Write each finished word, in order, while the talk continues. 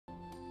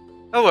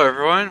Hello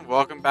everyone,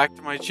 welcome back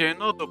to my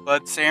channel, The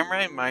Blood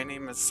Samurai. My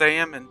name is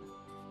Sam, and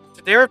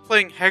today we're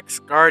playing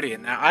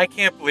Hexguardian. Now, I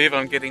can't believe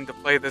I'm getting to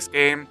play this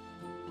game.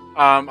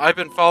 I've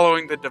been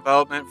following the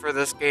development for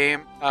this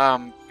game,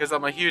 because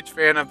I'm a huge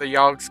fan of the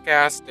Yogs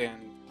cast,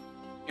 and,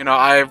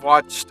 I've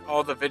watched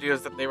all the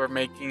videos that they were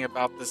making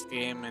about this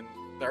game and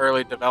the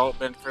early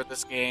development for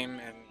this game,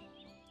 and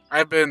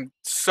I've been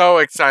so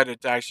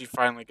excited to actually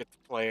finally get to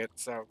play it,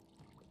 so...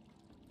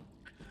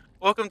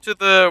 Welcome to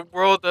the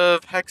world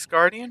of Hex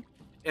Guardian.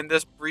 In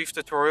this brief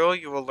tutorial,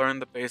 you will learn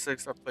the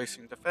basics of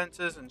placing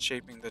defenses and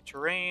shaping the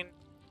terrain.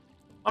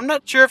 I'm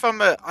not sure if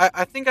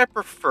I think I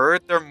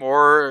preferred their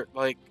more,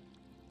 like,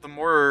 the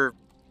more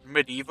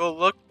medieval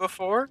look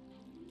before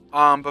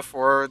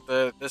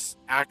this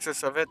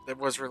axis of it that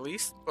was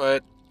released,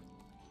 but,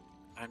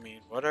 I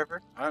mean,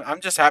 whatever.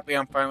 I'm just happy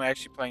I'm finally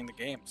actually playing the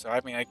game, so,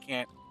 I mean,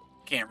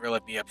 can't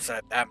really be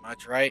upset that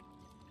much, right?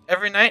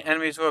 Every night,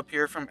 enemies will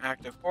appear from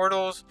active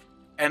portals.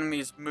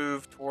 Enemies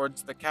move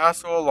towards the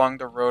castle along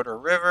the road or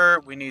river.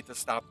 We need to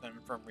stop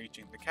them from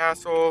reaching the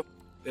castle.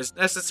 It is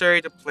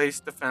necessary to place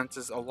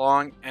defenses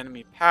along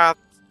enemy paths.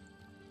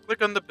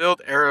 Click on the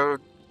Build Arrow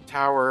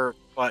Tower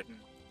button.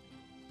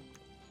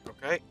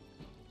 Okay.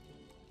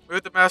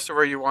 Move the mouse to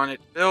where you want it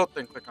built,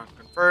 then click on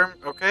Confirm.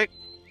 Okay.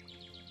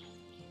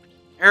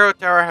 Arrow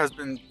Tower has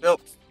been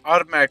built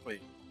automatically.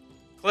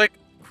 Click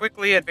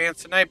Quickly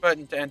Advance to Night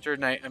button to enter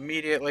night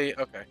immediately.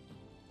 Okay.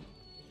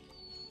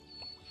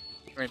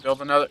 Can we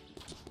build another?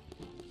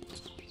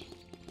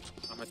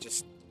 I'm gonna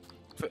just...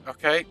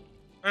 Okay.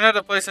 Learn how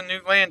to place a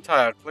new land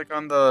tile. Click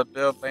on the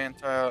build land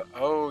tile.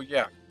 Oh,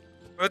 yeah.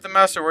 Move the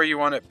mouse to where you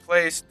want it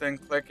placed, then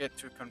click it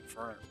to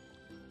confirm.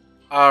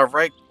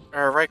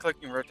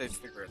 Right-clicking rotates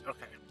the grid.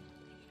 Okay.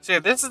 So, yeah,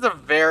 this is a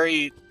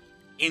very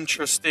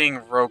interesting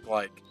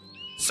roguelike.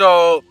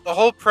 So, the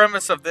whole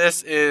premise of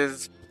this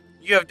is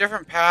you have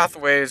different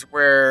pathways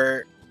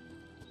where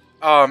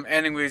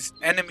enemies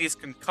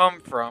can come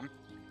from,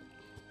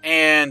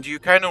 and you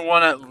kind of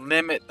want to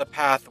limit the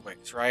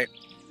pathways, right?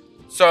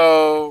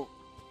 So,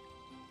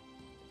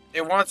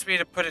 it wants me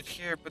to put it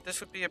here, but this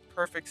would be a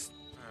perfect...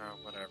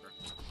 whatever.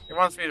 It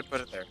wants me to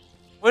put it there.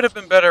 Would have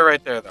been better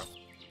right there, though.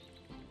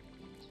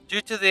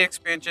 Due to the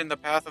expansion, the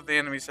path of the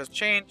enemies has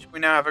changed. We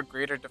now have a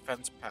greater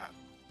defense path.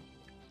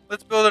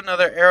 Let's build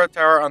another arrow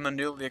tower on the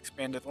newly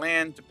expanded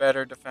land to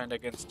better defend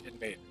against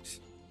invaders.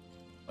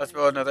 Let's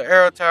build another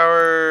arrow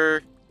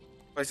tower.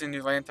 Placing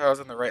new land tiles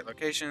in the right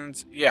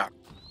locations. Yeah.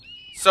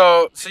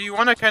 So you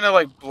want to kind of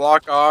like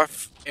block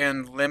off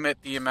and limit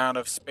the amount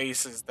of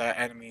spaces that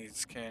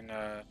enemies can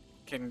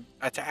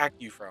attack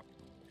you from.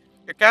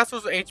 Your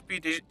castle's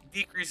HP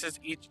decreases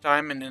each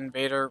time an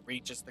invader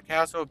reaches the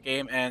castle.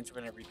 Game ends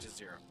when it reaches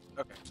 0.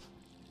 Okay.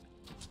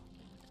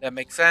 That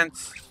makes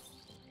sense.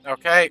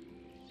 Okay.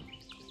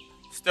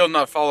 Still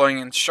not following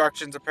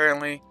instructions,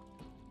 apparently.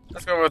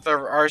 Let's go with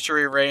our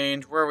archery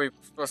range. Where are we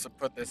supposed to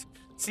put this?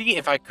 See,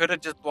 if I could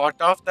have just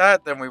blocked off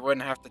that, then we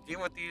wouldn't have to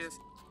deal with these.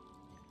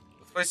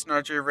 Let's place an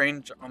archery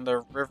range on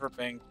the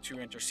riverbank to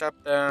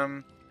intercept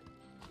them.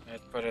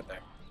 Let's put it there.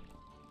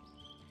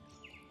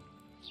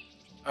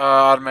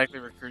 Automatically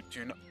recruit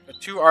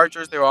two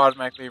archers. They will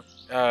automatically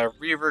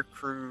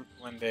re-recruit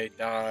when they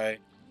die.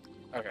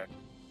 Okay.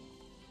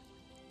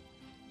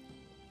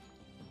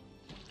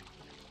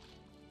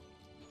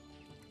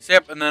 So,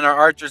 yep, and then our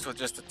archers will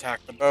just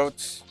attack the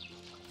boats,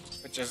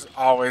 which is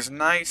always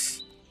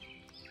nice.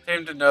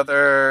 Tamed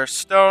another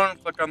stone.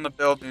 Click on the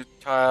build new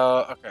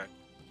tile. Okay.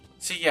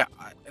 See, yeah,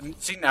 and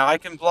see now I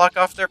can block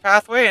off their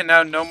pathway, and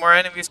now no more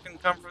enemies can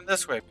come from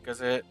this way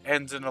because it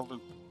ends in a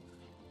loop.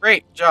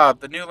 Great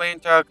job. The new lane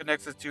tile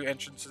connects the two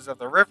entrances of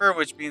the river,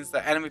 which means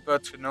that enemy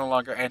boats can no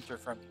longer enter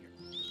from here.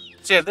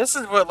 So yeah, this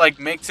is what like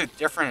makes it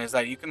different, is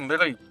that you can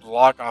literally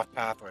block off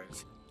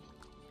pathways.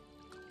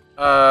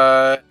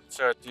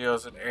 So it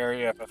deals an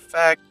area of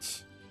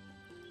effect.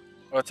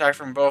 Will attack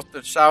from both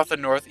the south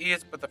and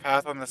northeast, but the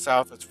path on the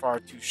south is far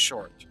too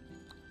short.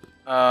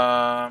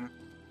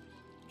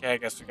 Okay, I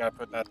guess we gotta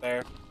put that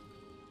there.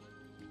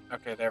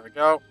 Okay, there we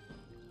go.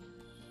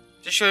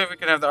 Just showing we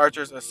can have the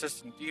archers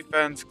assist in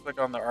defense. Click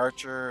on the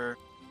archer.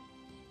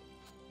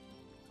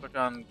 Click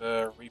on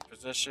the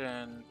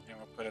reposition, and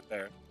we'll put it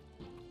there.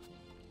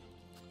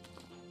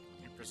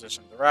 Reposition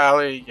the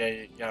rally,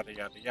 yada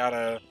yada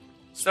yada.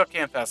 Still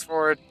can't fast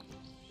forward.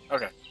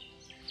 Okay.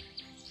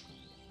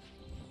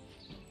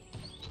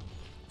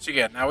 So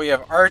yeah, now we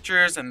have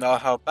archers, and they'll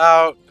help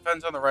out.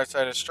 Defense on the right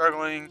side is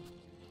struggling.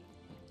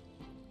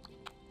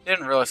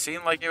 Didn't really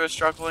seem like it was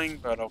struggling,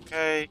 but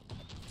okay.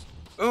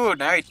 Ooh,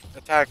 now he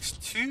attacks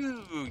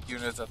 2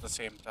 units at the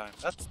same time.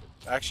 That's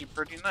actually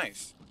pretty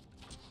nice.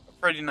 A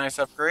pretty nice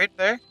upgrade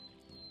there.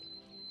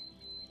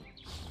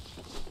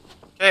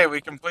 Okay,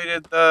 we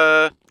completed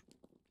the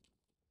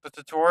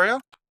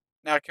tutorial.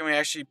 Now can we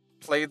actually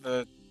play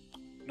the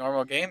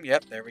normal game?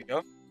 Yep, there we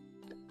go.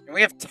 And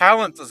we have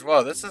talents as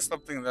well. This is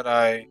something that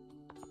I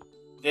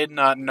did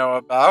not know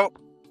about.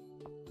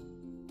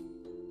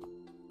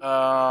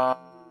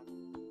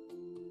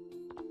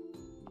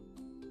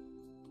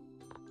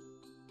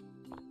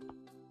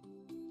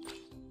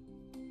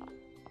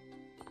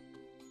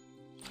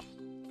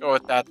 Go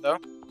with that, though.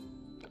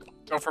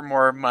 Go for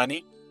more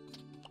money.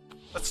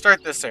 Let's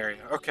start this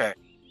area. Okay.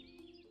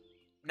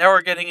 Now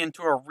we're getting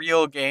into a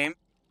real game.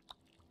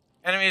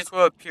 Enemies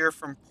will appear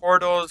from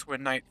portals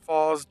when night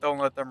falls. Don't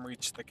let them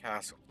reach the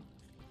castle.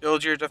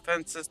 Build your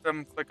defense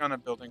system. Click on a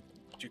building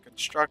to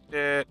construct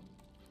it.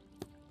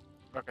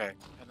 Okay.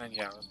 And then,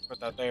 yeah, let's put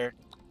that there.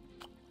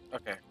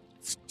 Okay.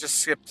 Let's just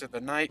skip to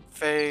the night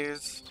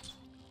phase.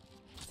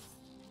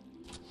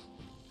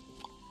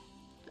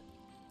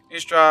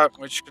 Eavesdrop,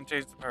 which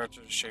contains the power to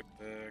shape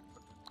the...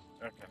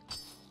 Okay.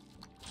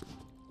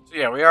 So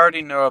yeah, we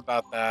already know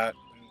about that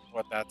and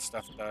what that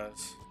stuff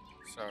does.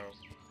 So...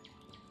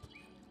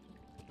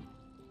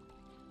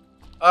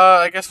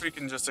 I guess we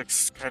can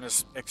just kind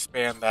of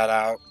expand that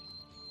out.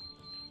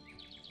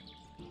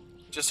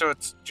 Just so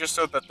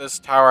that this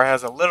tower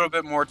has a little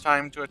bit more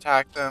time to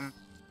attack them,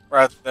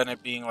 rather than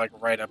it being like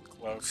right up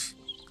close.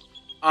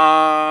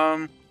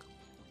 Honestly,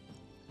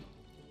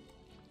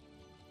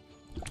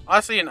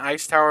 an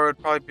ice tower would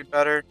probably be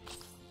better.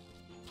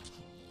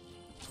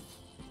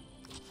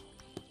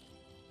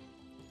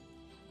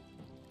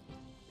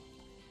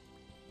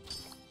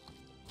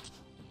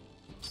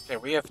 Okay,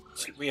 we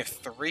have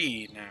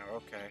 3 now.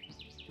 Okay.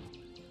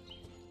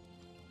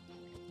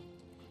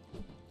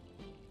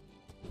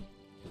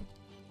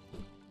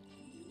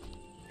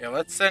 Yeah,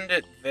 let's send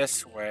it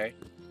this way.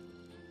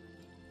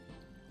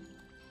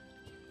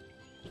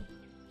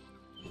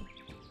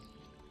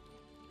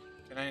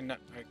 Can I not?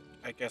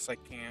 I guess I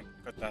can't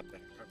put that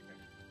there. Okay.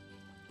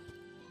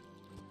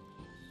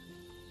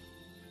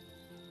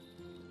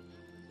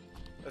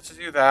 Let's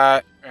do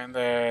that, and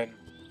then...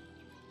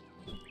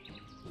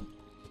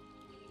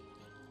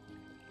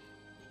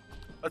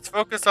 Let's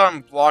focus on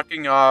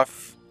blocking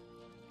off,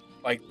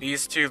 like,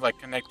 these two, like,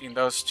 connecting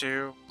those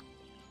two.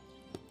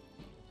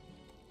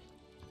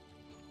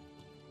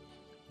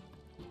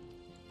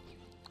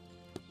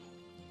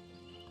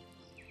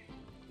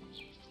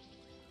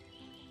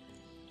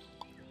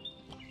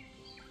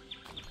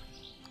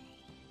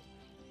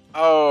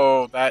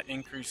 Oh, that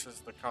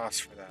increases the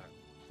cost for that.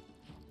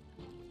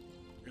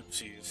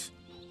 Oopsies.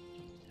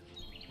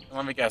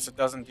 Let me guess, it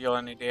doesn't deal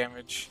any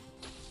damage.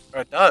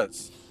 Oh, it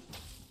does.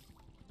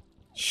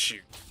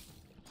 Shoot.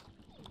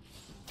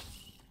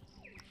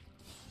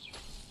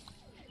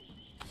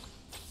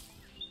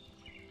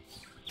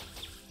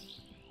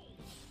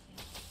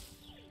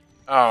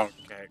 Oh,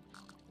 okay.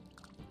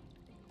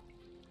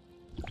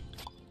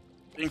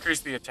 Increase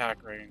the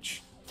attack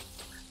range.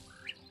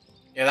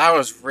 Yeah, that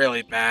was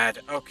really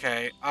bad.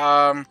 Okay,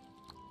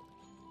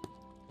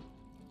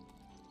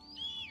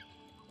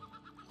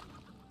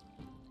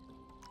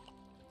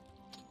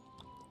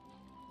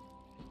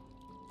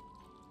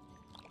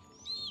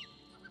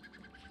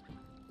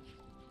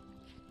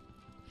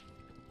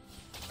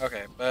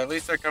 okay, but at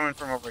least they're coming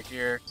from over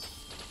here.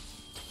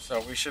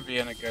 So we should be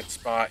in a good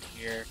spot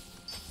here.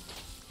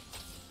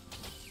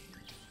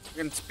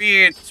 We can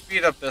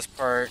speed up this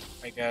part,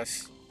 I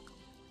guess.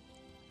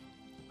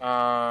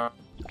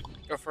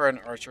 Go for an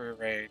archery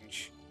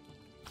range.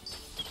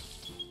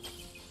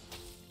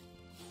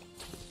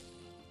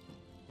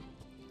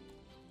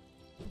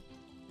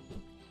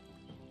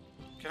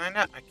 Can I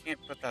not? I can't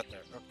put that there.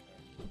 Okay.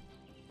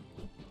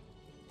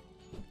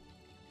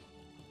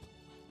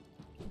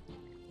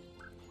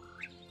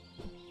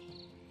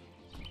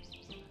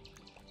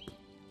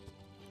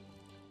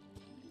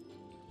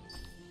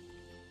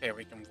 Okay,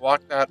 we can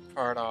block that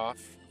part off.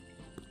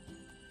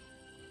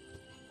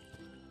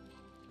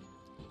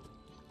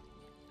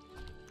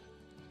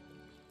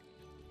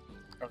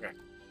 Okay.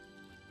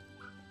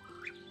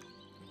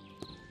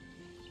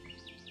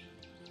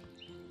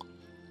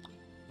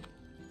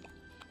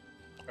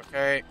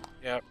 Okay,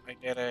 yep, I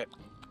get it.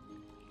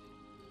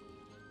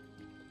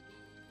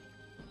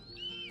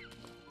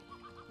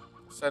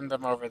 Send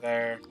them over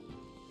there.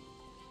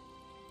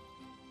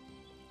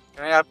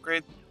 Can I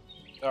upgrade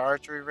the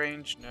archery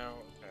range? No,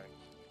 okay.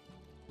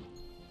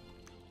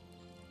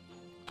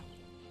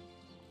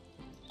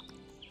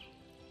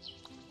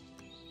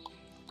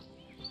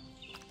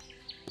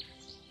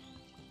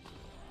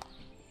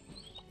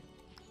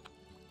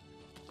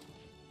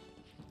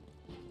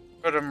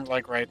 Put them,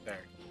 like, right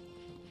there.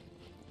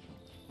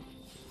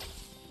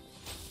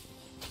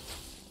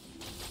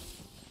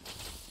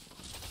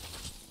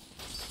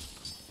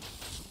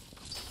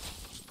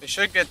 They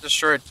should get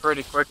destroyed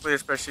pretty quickly,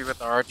 especially with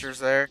the archers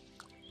there.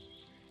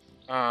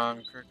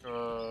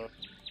 Critical...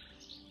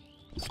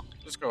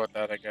 Just go with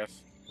that, I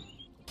guess.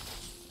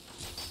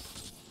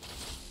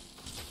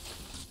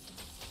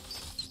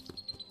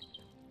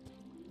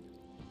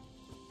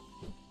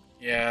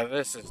 Yeah,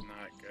 this is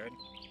not good.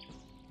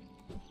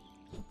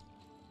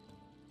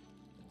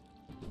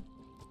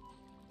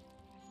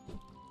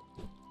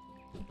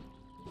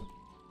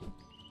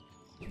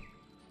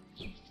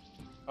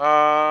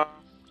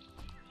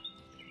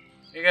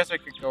 I guess I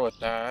could go with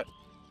that.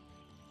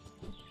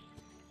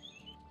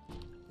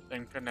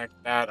 Then connect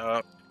that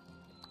up.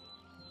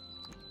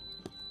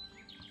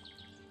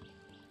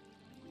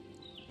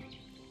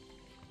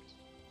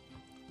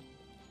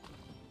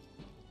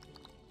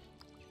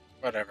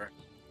 Whatever.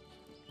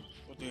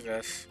 We'll do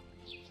this.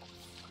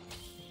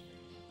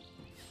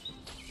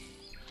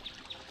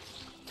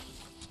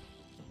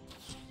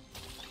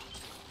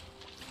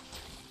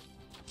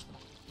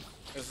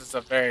 This is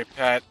a very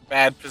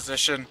bad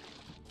position.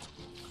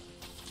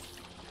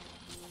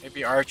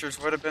 Maybe archers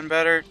would have been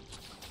better.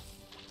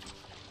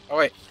 Oh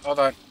wait, hold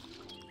on.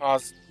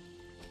 Pause.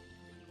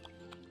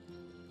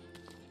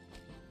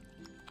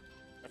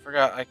 I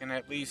forgot I can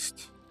at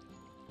least...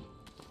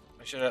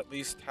 I should at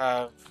least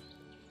have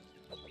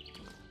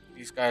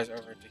these guys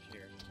over to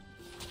here.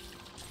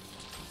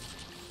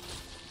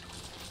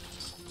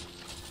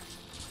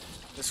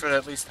 This would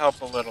at least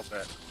help a little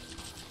bit.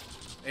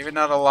 Maybe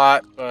not a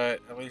lot, but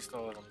at least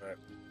a little bit.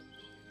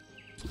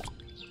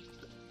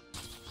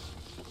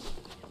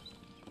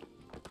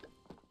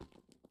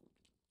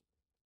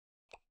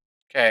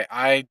 Okay,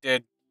 I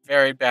did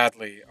very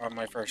badly on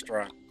my first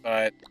run,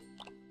 but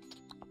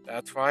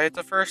that's why it's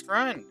a first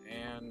run,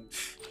 and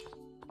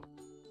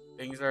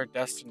things are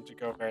destined to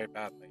go very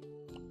badly.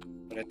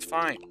 But it's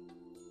fine.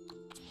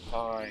 It's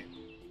fine.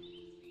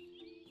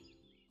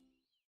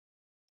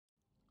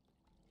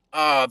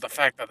 Oh, the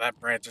fact that that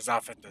branches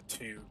off into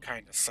two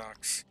kind of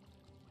sucks.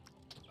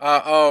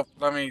 Oh,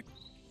 let me...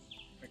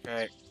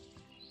 Okay.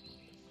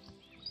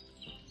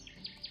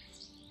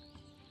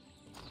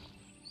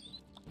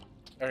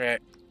 Okay.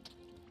 At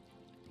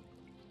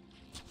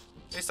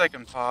least I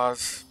can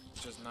pause,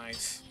 which is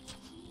nice.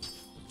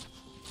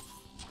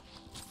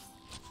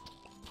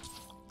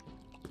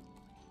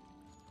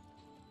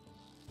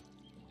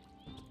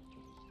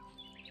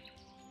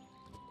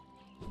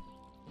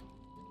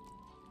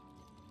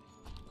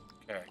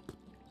 Okay.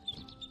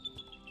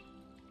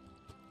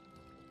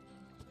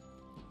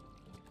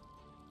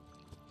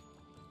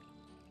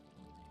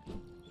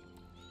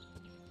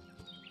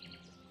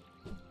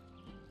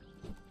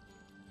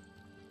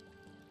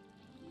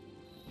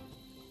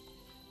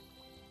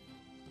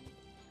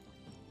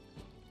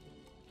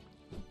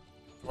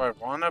 Do I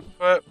want to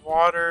put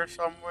water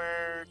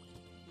somewhere?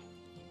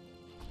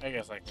 I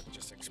guess I could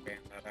just expand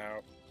that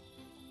out.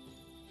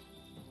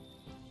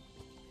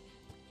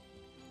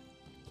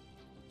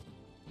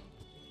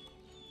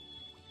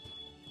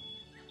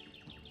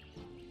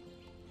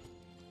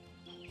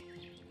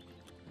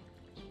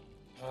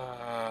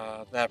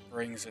 That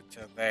brings it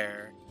to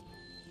there.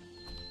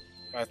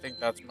 But I think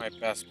that's my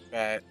best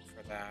bet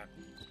for that.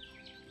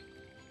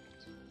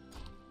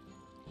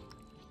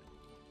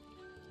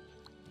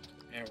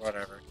 And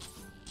whatever.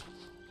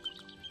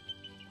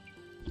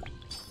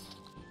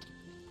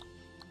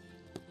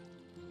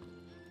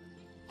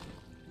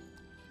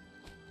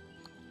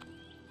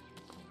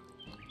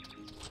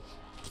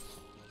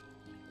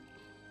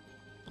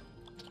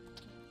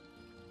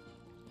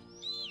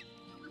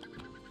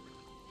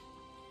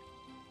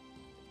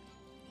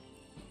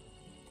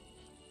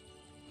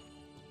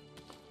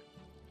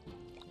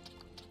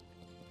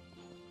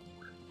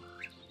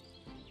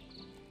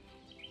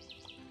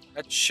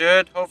 That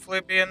should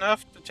hopefully be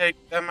enough to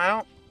take them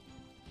out.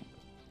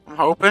 I'm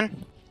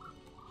hoping.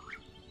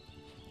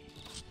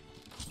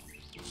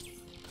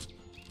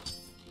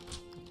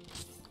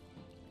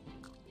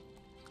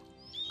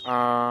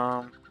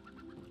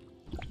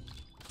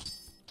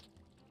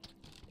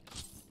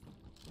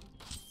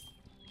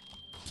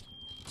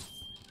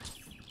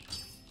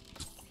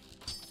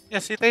 Yeah,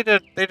 see, they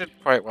did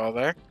quite well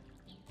there.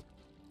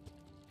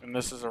 And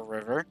this is a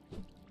river.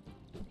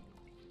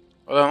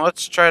 Well, then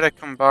let's try to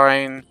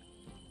combine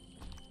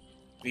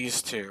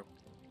these two.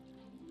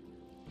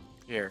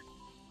 Here.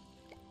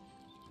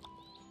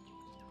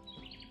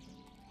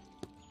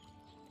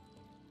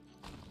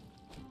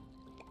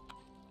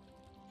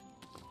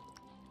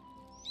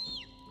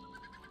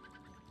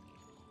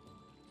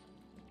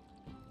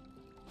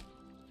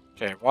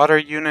 Okay, water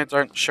units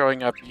aren't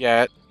showing up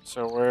yet,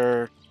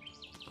 so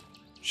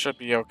should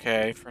be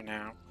okay for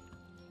now.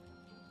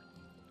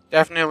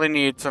 Definitely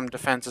need some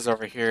defenses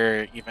over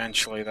here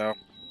eventually, though.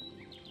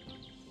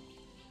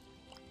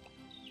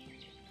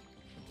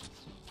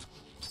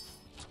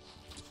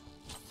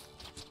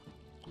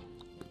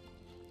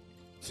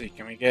 Let's see,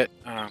 can we get...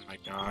 Oh my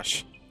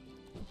gosh.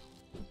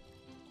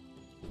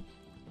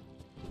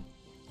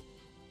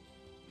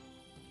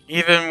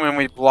 Even when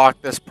we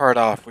block this part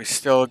off, we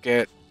still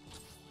get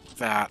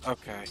that.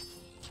 Okay.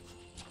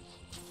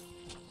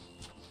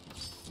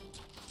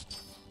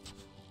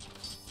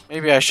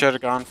 Maybe I should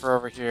have gone for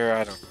over here.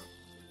 I don't know.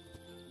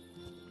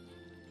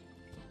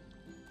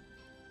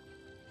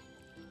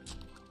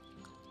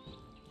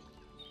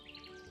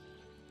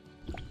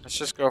 Let's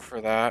just go for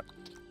that.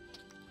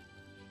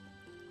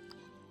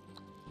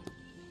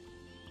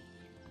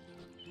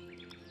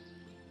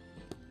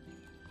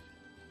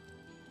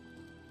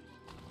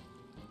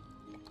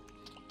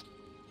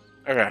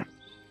 Okay.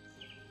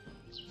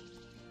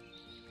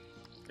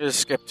 Just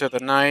skip to the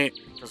night,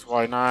 because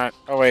why not?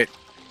 Oh, wait.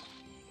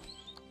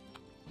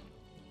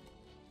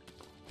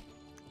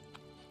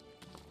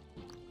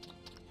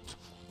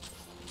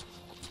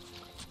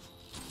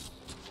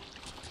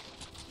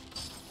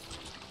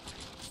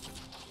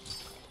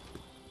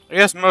 I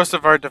guess most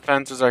of our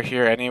defenses are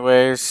here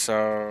anyways,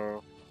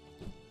 so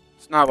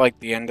it's not like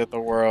the end of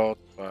the world,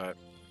 but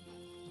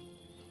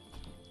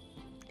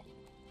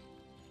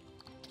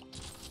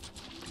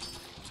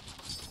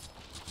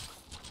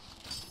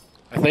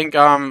I think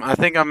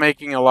I'm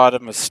making a lot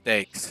of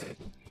mistakes.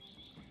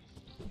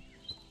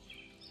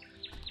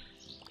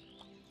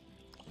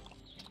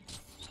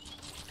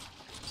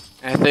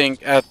 I think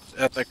at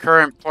the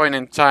current point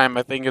in time,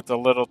 I think it's a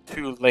little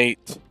too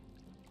late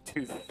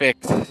to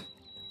fix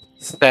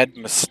said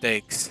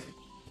mistakes.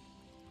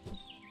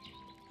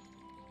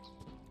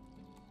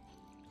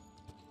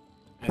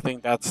 I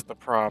think that's the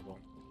problem.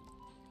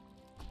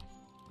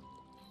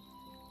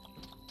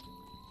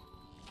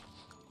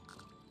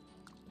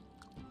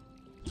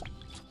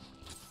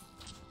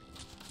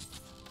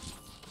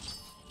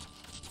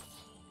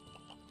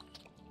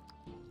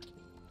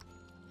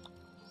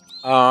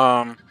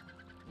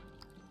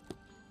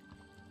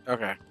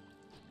 Okay.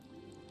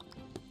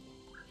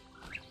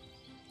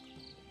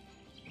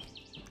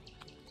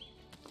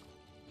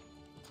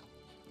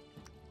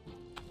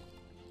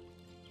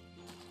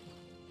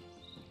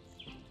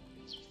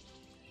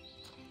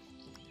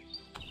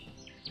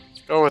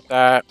 Let's go with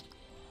that.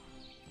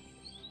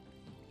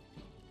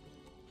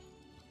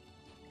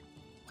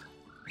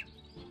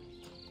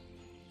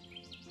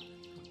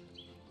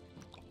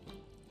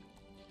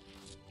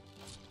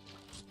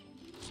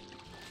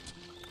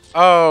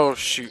 Oh,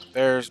 shoot.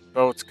 There's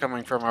boats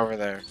coming from over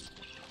there.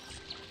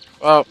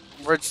 Well,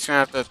 we're just gonna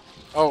have to...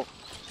 Oh,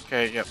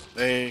 okay, yep.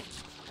 They...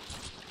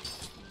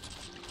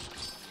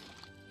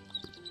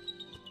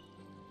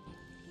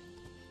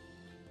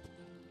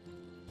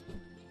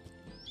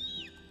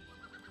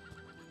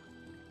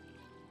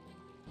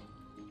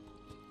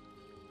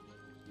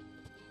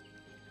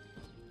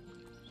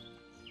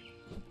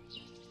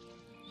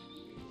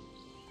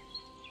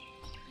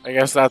 I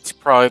guess that's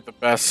probably the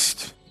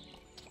best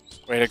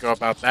way to go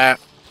about that.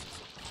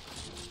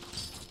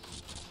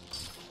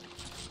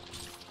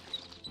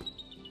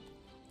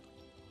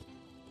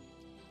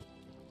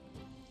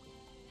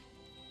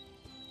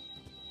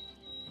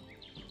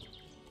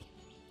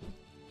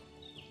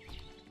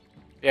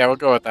 Yeah, we'll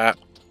go with that.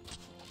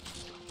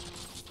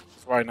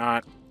 So why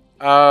not?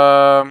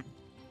 Go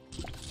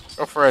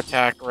for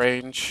attack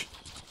range.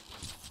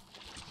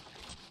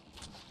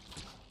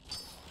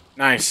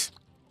 Nice.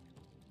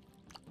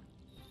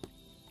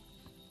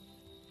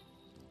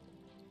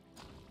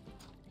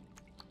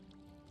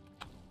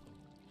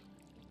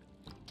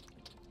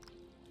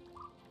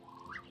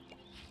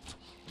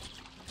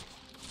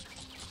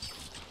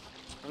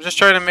 I'm just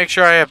trying to make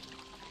sure I have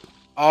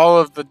all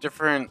of the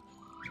different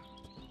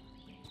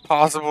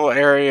possible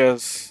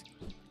areas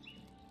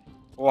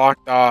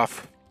blocked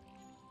off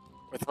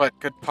with what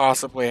could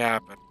possibly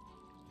happen.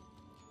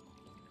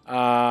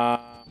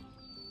 And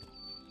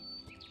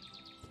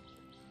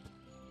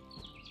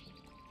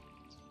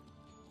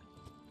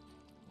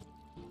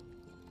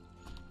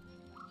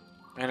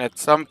at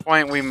some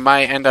point we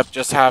might end up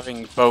just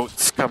having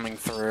boats coming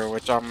through,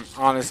 which I'm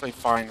honestly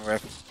fine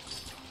with.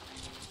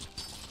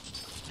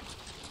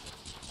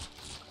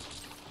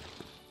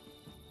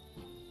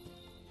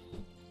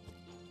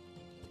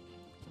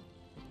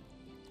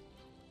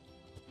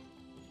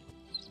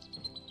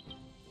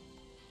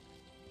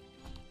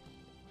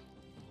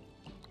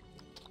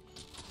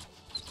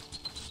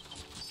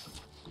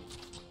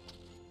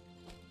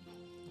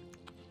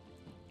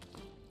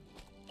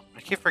 I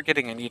keep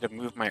forgetting I need to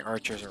move my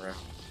archers around.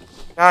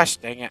 Gosh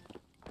dang it.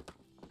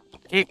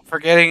 I keep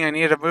forgetting I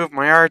need to move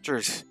my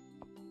archers.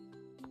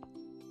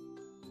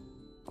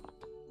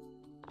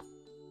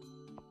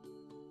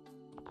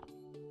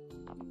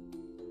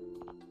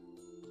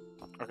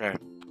 Okay.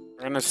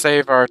 We're gonna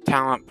save our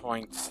talent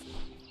points.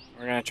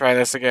 We're gonna try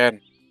this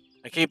again.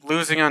 I keep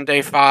losing on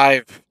day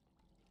 5.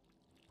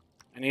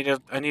 I need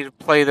to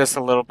play this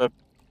a little bit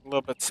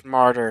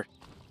smarter.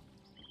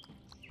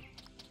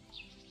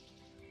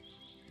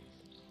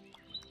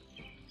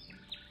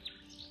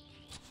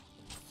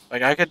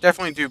 Like, I could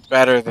definitely do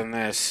better than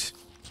this.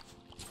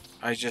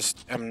 I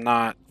just am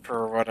not,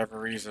 for whatever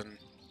reason,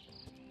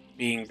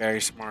 being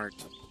very smart.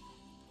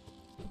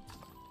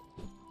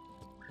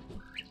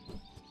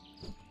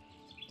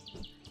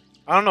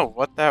 I don't know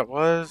what that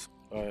was,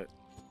 but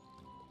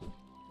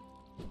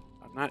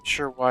I'm not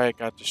sure why it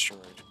got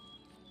destroyed.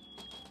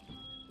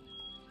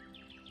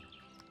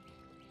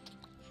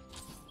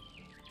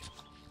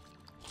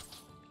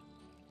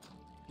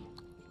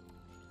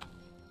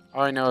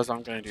 All I know is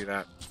I'm gonna do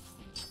that.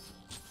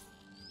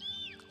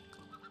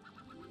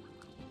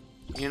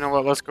 You know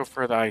what? Let's go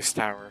for the ice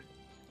tower.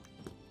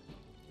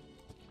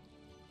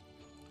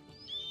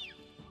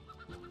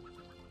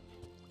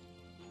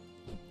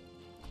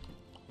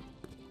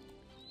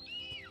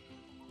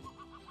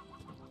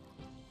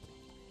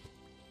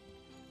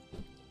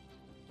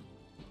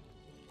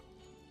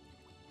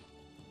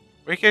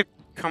 We could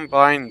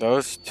combine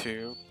those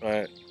two,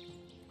 but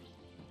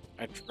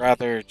I'd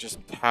rather just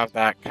have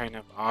that kind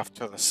of off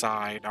to the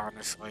side,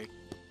 honestly.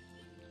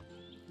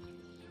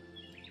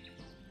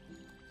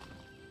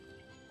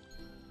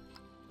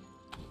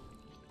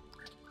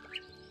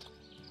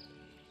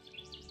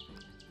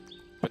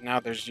 but now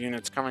there's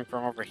units coming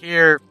from over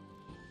here.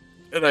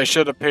 And I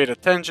should have paid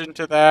attention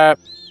to that.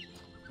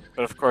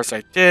 But of course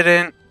I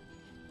didn't.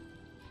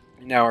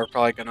 Now we're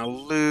probably gonna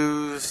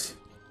lose.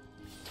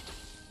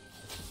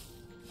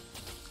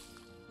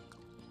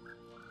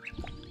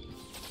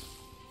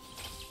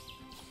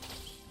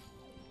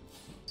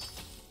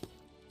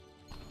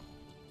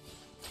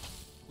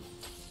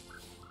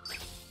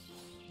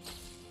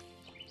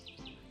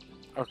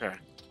 Okay.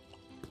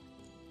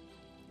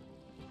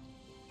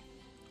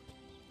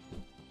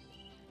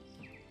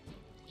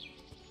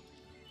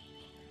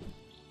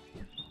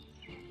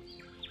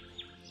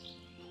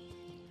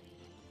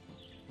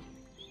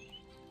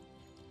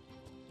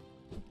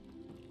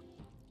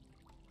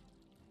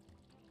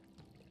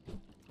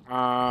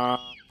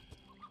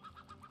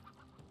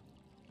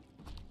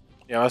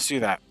 Yeah, let's do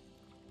that.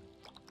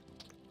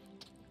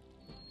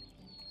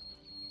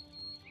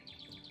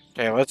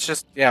 Okay,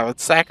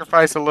 let's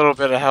sacrifice a little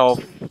bit of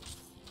health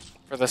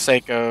for the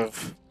sake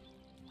of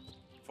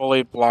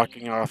fully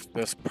blocking off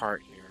this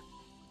part here.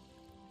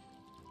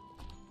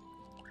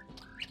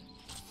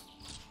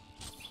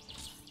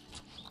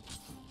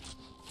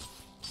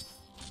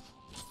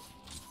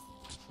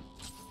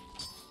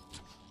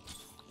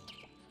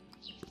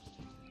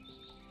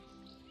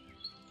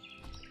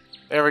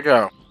 There we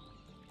go.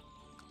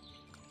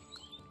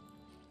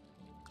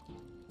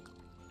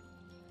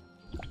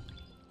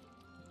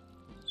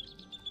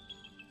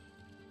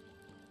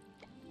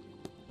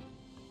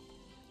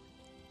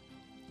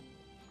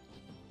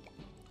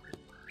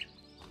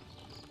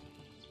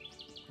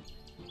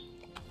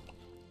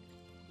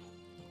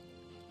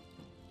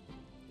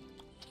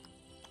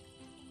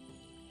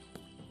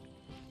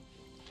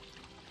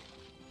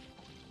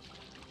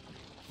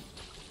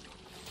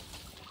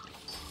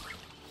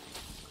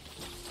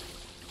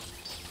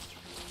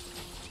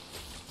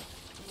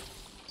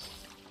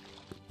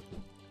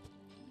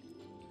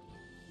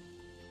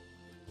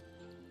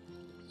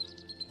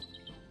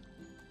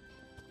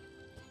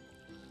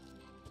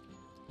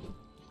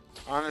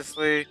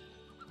 Honestly,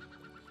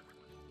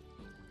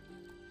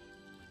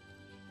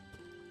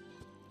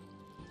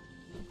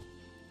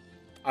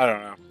 I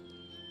don't know.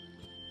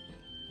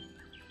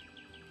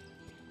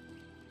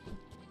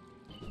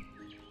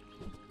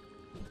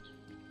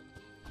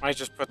 Might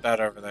just put that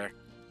over there.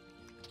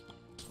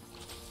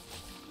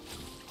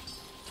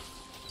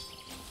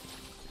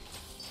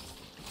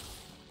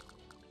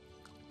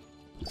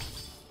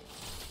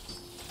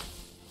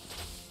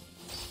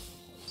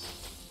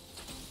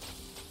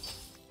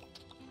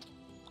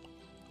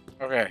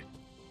 Okay.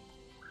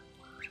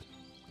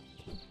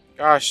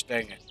 Gosh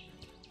dang it.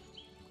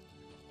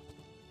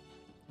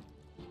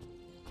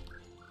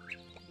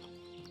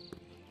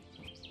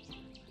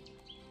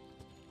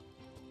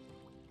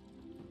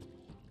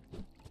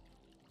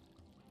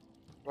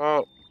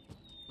 Well,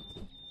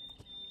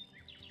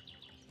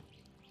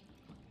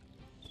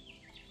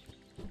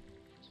 I'm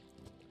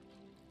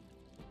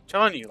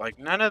telling you, like,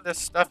 none of this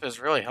stuff is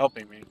really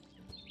helping me.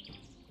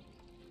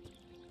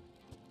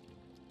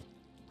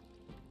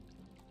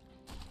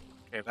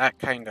 Okay, that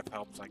kind of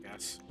helps, I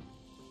guess.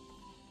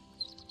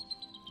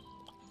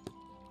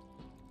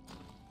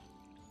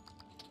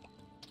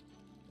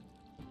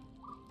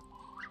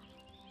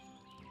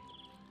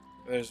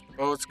 There's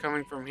boats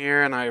coming from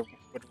here, and I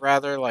would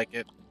rather, like,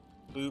 it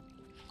loop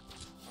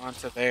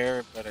onto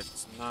there, but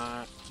it's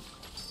not.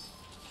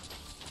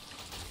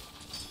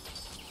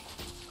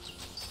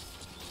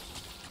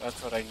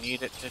 That's what I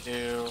need it to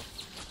do.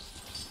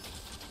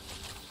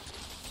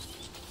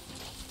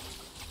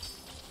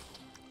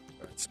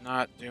 But it's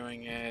not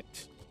doing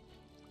it.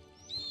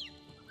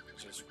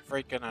 Which is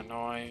freaking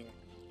annoying.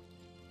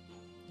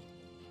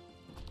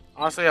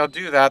 Honestly, I'll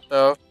do that,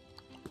 though.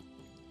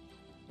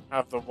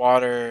 Have the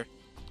water...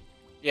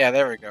 Yeah,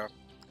 there we go.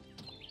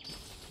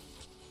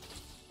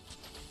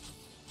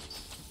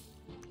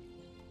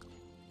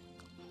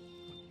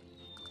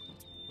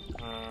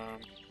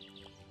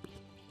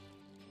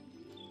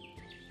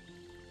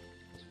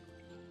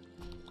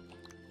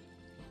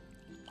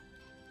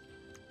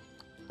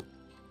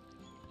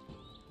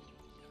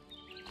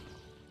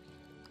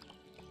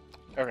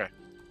 Okay.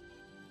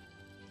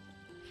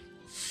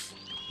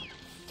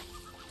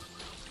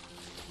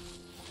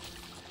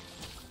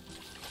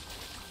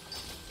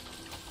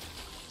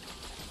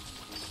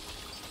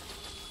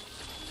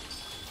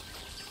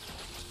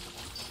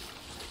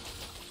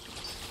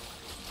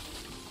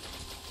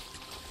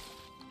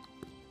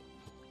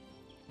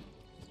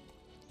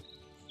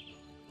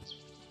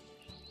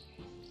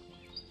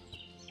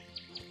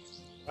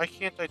 Why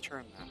can't I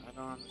turn that? I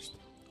don't understand.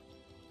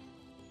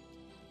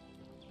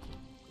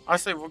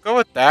 Honestly, we'll go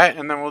with that,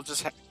 and then we'll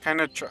just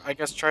kind of, I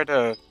guess, try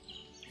to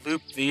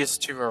loop these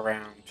two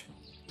around.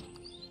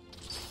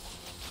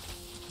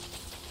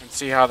 And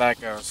see how that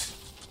goes.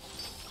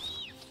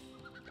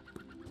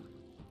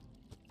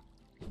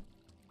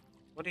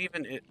 What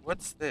even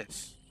what's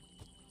this?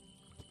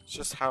 It's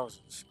just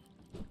houses.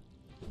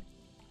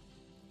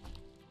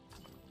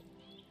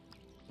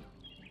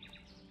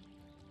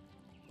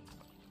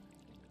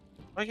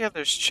 Oh yeah,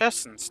 there's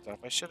chests and stuff.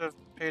 I should have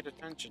paid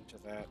attention to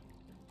that.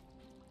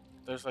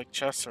 There's like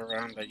chests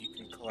around that you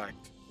can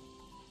collect.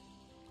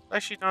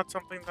 Actually, not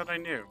something that I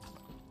knew.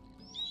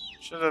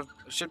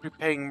 Should be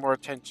paying more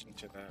attention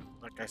to that,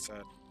 like I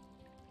said.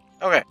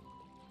 Okay.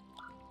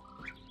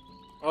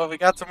 Well, we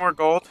got some more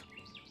gold.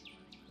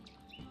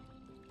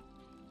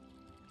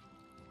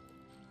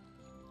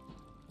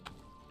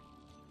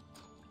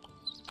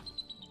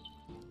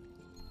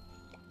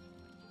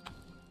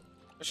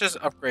 Let's just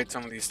upgrade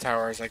some of these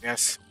towers, I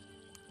guess.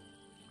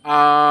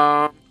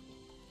 Go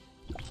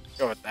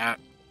with that.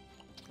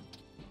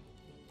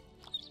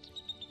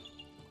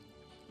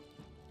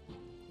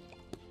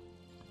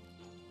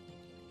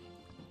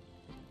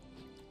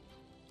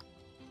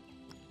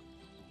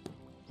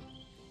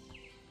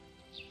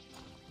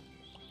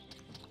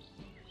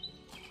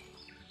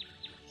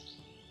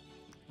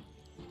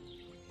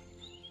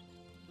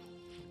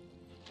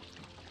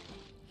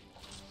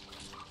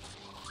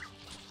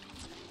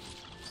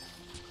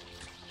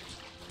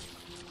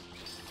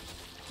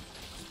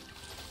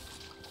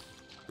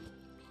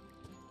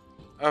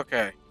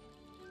 Okay.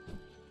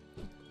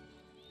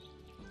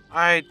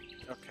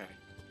 Okay.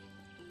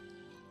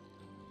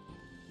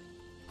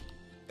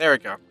 There we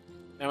go.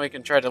 Now we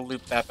can try to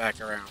loop that back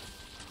around.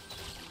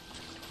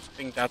 I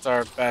think that's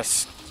our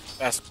best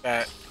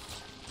bet.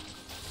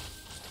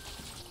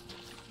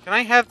 Can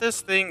I have this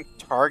thing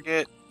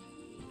target,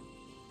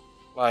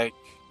 like...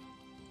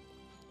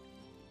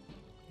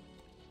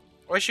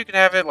 I wish you could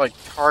have it, like,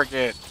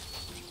 target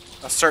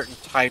a certain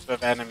type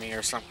of enemy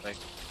or something.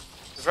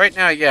 Because right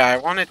now, yeah, I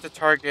want it to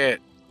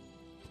target,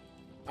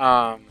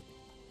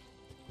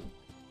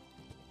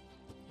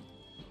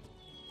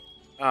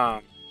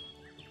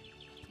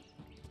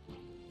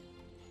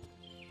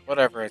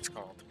 whatever it's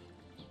called.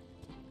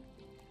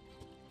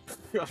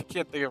 I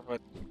can't think of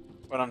what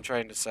I'm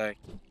trying to say.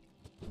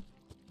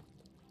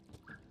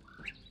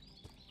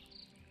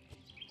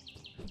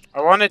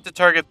 I want it to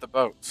target the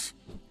boats.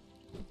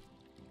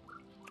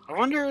 I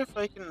wonder if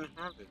I can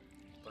have it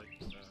like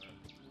that.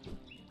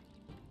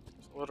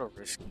 It's a little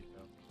risky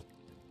though.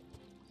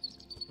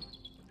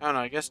 I don't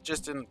know. I guess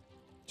just in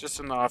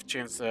the off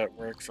chance that it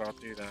works, I'll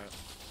do that.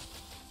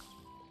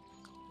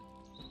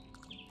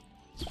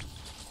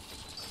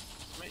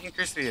 I'm gonna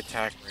increase the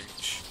attack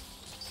range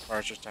of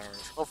archer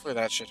towers. Hopefully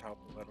that should help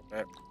a little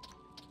bit.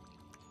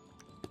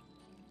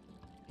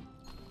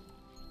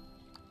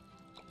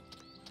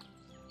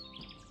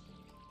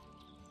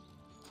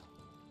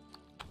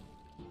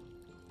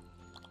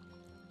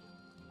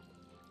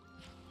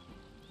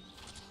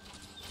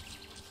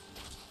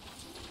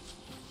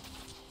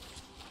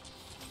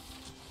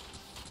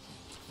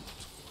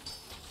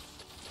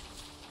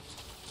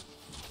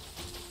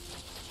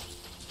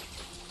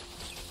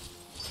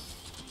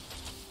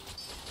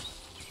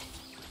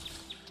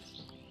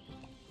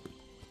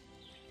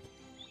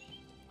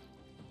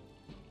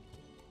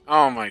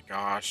 Oh my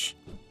gosh.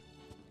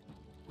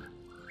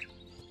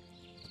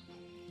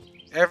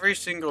 Every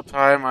single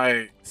time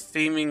I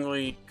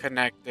seemingly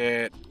connect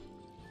it,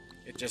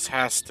 it just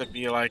has to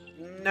be like,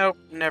 nope,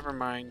 never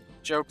mind.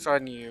 Joke's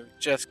on you.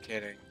 Just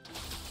kidding.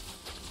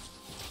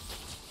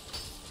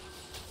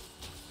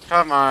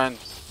 Come on.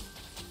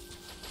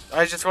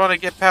 I just want to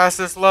get past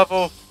this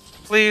level.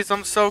 Please,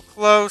 I'm so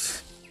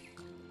close.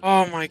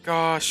 Oh my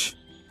gosh.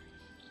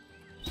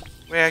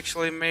 We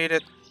actually made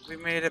it. We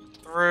made it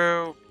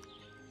through.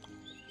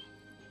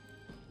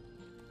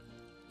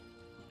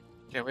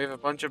 Okay, we have a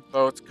bunch of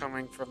boats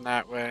coming from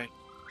that way.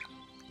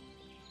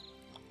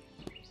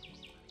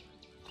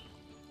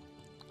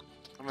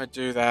 I'm gonna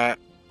do that.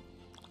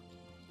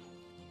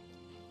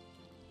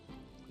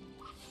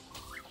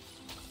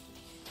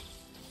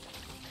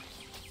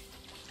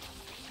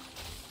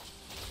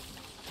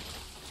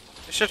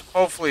 It should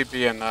hopefully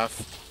be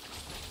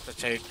enough to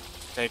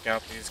take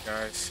out these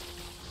guys.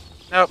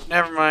 Nope,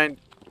 never mind.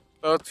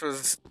 Boats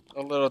was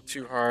a little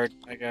too hard,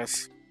 I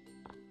guess.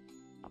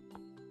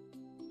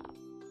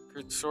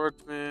 Good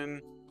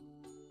swordsman.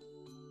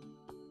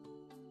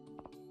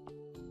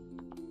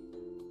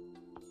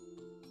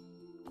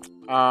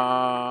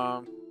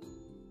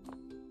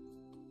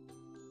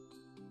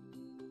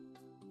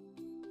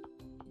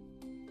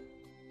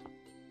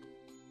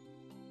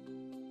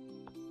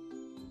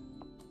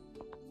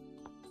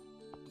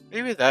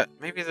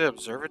 Maybe the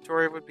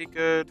observatory would be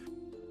good.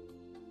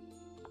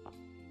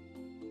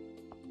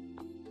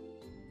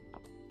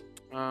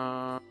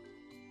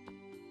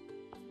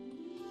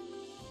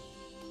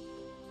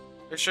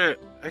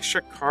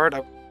 Extra card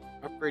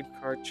upgrade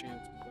card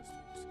chance plus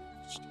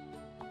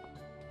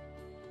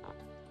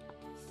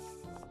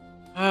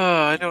 3%.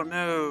 I don't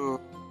know.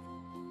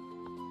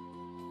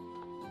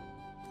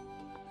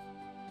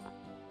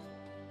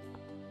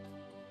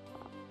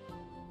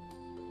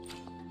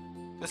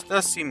 This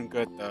does seem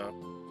good though.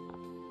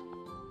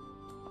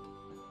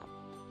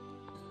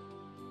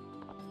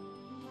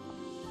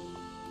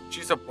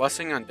 She's a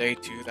blessing on day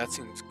 2. That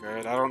seems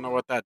good. I don't know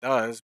what that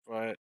does,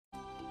 but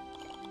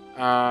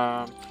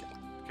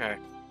okay.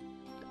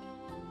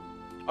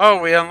 Oh,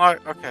 we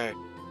unlocked. Okay.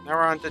 Now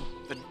we're on to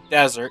the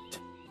desert.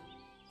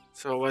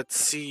 So let's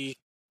see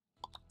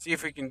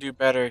if we can do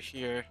better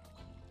here.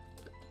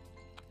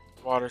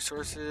 Water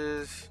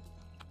sources.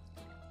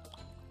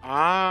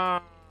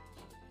 Ah.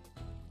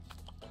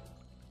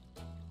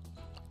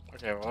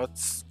 Okay, well,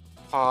 let's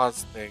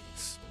pause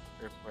things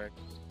real quick.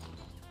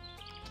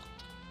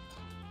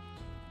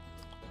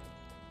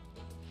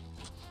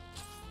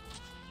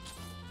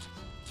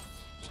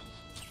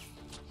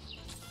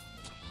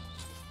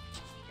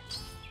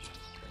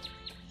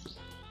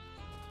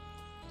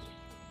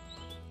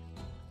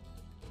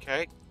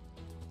 Okay.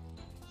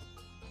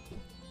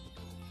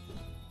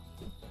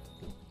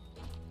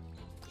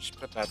 Just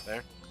put that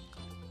there.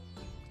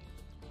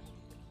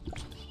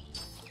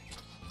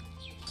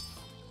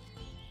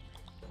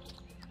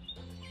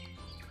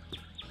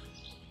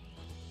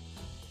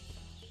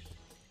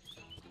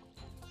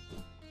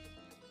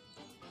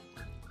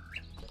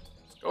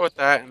 Go with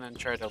that and then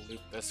try to loop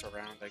this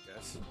around, I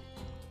guess.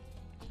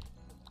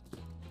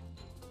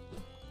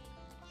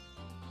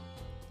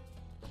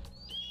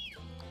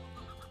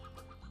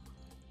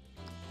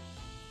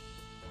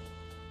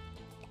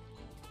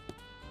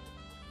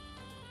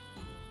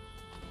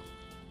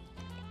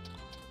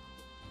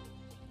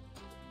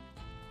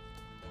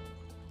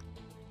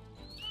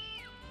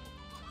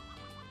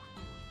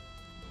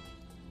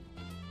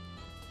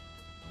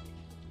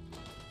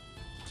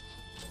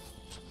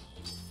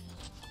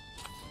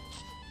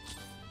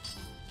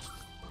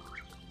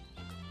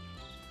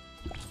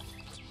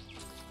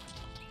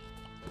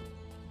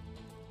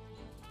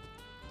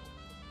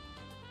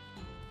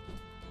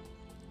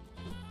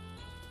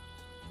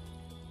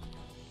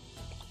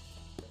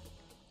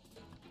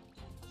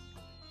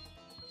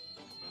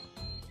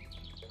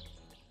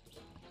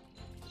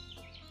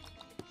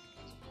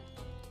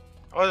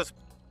 I'll just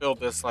build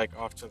this like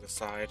off to the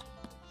side.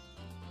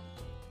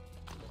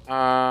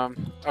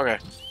 Okay.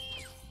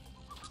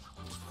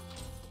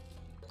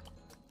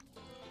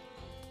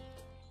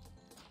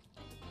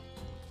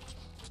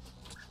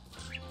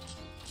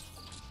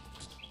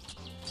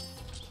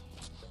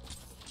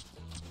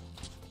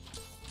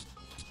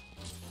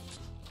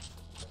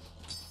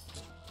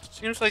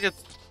 Seems like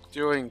it's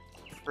doing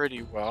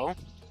pretty well.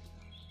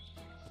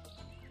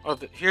 Oh,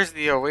 here's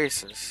the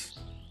oasis.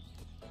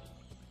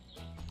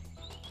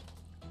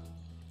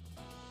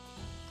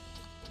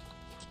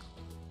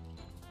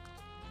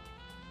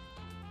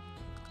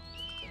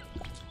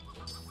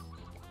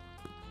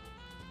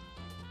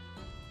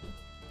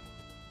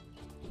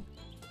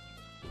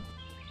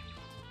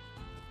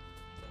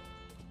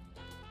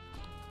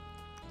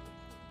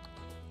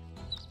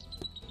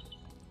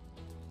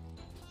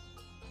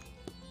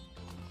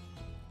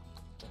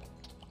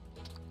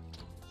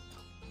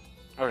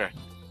 Okay.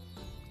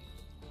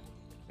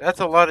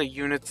 That's a lot of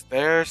units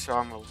there, so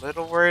I'm a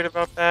little worried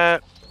about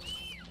that.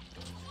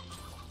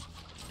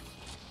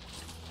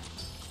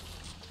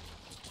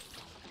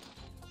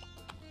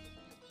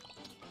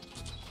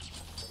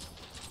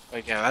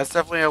 Like, yeah, that's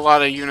definitely a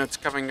lot of units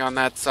coming on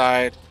that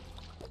side.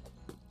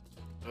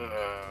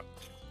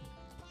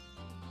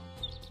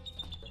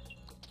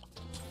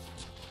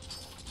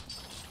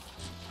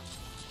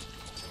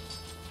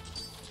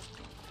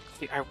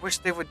 See, I wish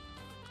they would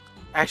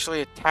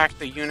actually attack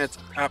the units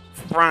up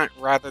front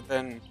rather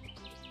than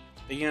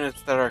the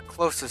units that are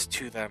closest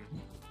to them.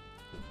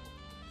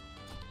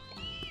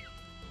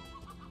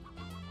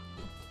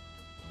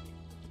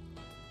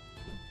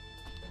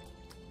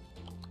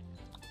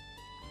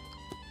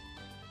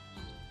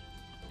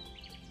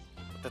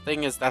 But the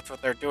thing is, that's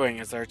what they're doing,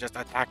 is they're just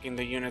attacking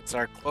the units that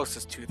are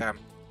closest to them.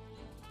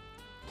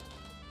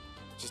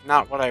 Which is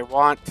not what I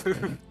want.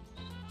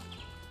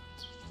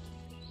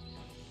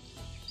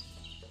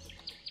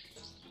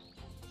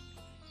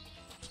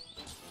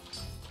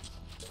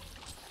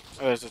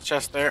 Oh, there's a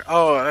chest there.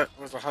 Oh, that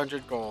was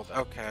 100 gold.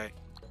 Okay.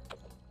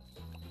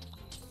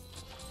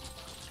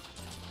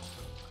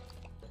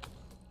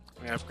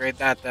 We upgrade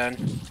that then.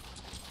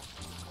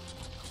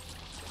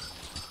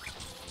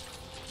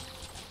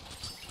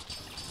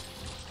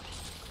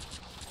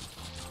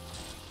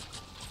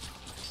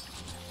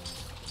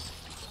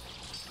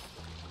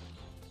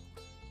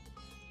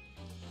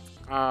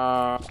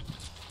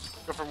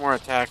 Go for more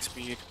attack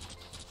speed.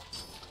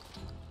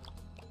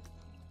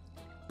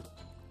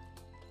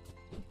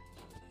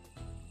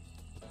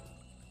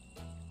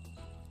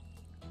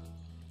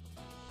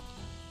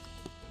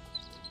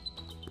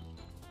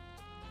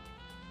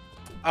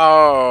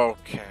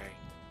 Okay.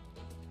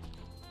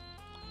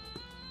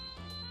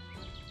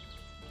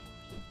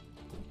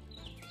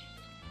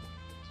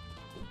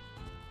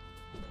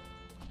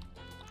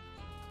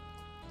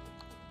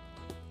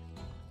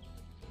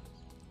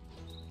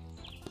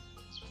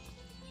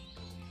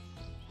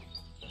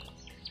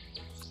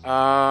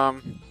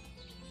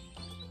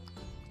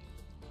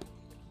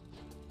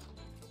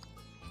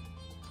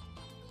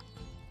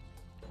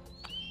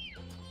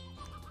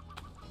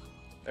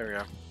 There we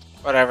go.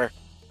 Whatever.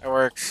 That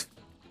works.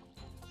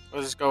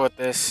 We'll just go with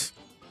this.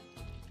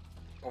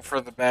 Go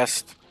for the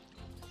best.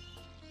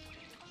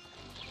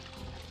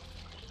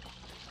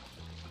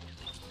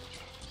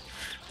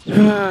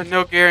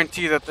 No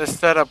guarantee that this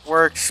setup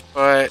works,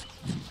 but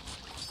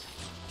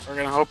we're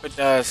gonna hope it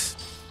does.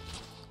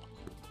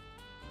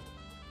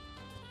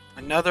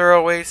 Another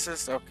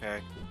oasis?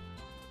 Okay.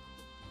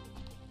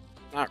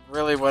 Not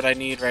really what I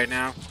need right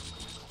now.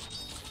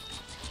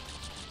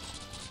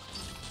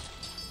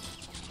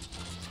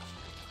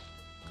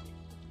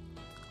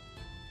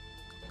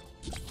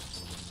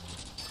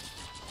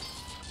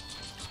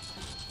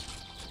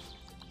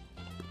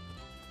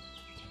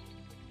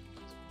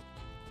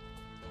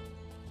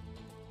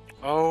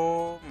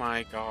 Oh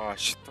my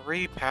gosh.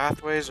 3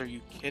 pathways? Are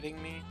you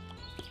kidding me?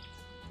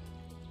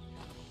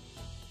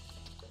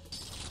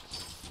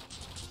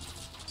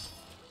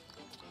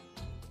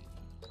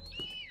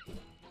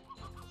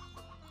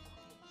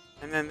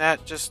 And then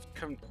that just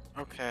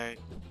okay.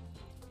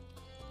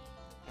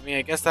 I mean,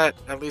 I guess that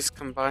at least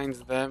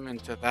combines them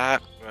into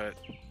that, but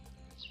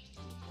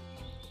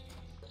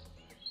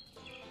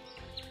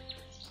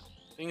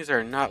things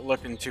are not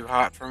looking too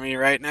hot for me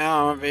right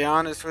now, I'm gonna be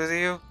honest with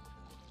you.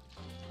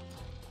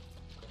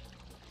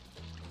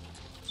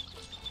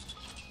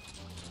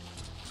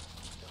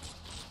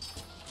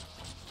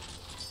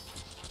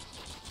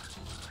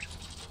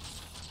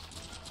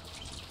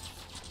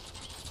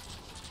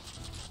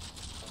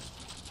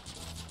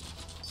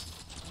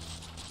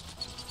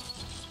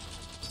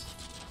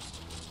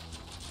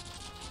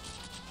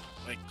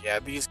 Like, yeah,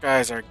 these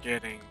guys are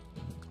getting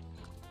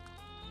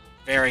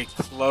very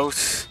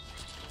close.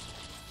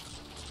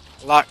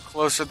 A lot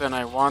closer than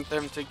I want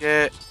them to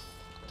get.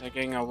 They're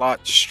getting a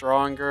lot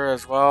stronger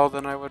as well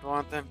than I would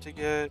want them to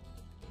get.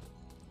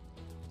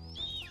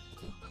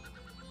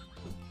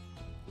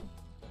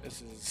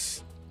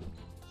 This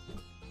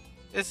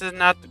is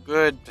not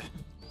good.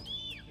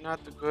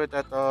 Not good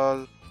at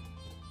all.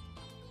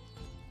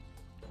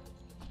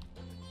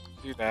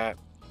 Do that.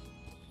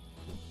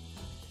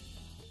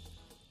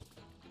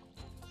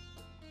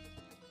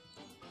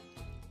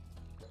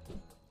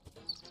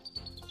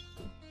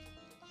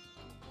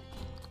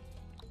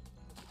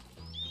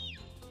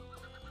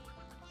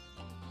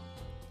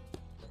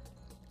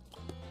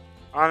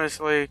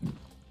 Honestly,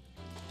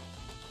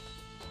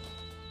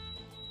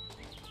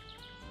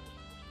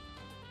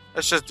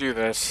 let's just do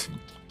this.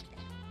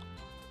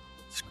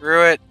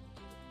 Screw it.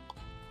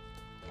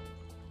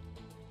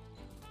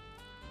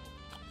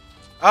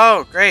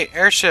 Oh, great,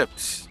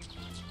 airships.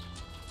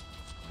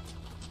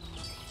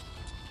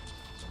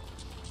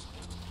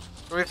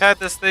 So we've had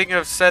this thing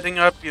of setting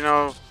up, you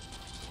know,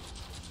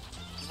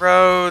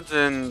 roads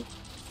and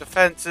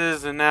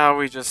defenses, and now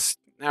we just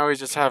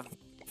have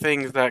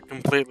things that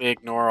completely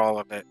ignore all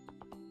of it.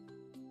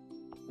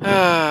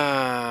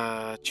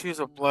 Choose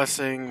a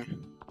blessing.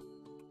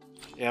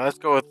 Yeah, let's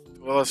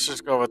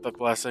just go with the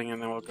blessing,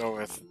 and then we'll go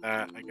with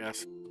that, I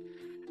guess.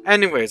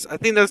 Anyways, I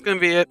think that's going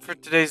to be it for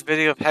today's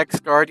video of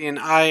Hexguardian.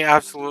 I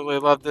absolutely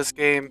love this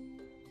game.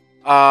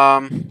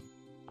 And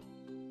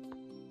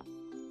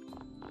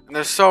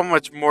there's so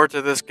much more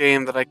to this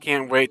game that I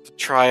can't wait to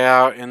try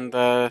out in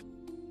the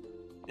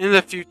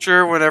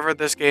future whenever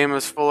this game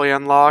is fully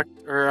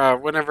unlocked, or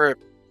whenever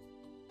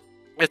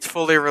it's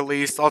fully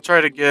released. I'll try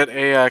to get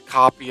a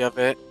copy of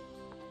it.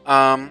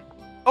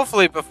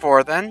 Hopefully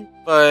before then,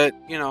 but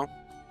you know,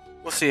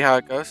 we'll see how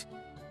it goes.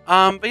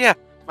 But yeah,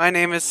 my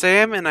name is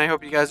Sam, and I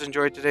hope you guys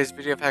enjoyed today's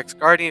video of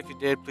Hexguardian. If you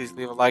did, please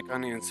leave a like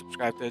on it and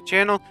subscribe to the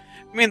channel.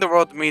 It means the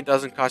world to me,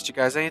 doesn't cost you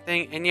guys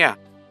anything. And yeah,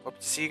 hope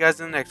to see you guys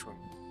in the next one.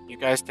 You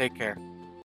guys take care.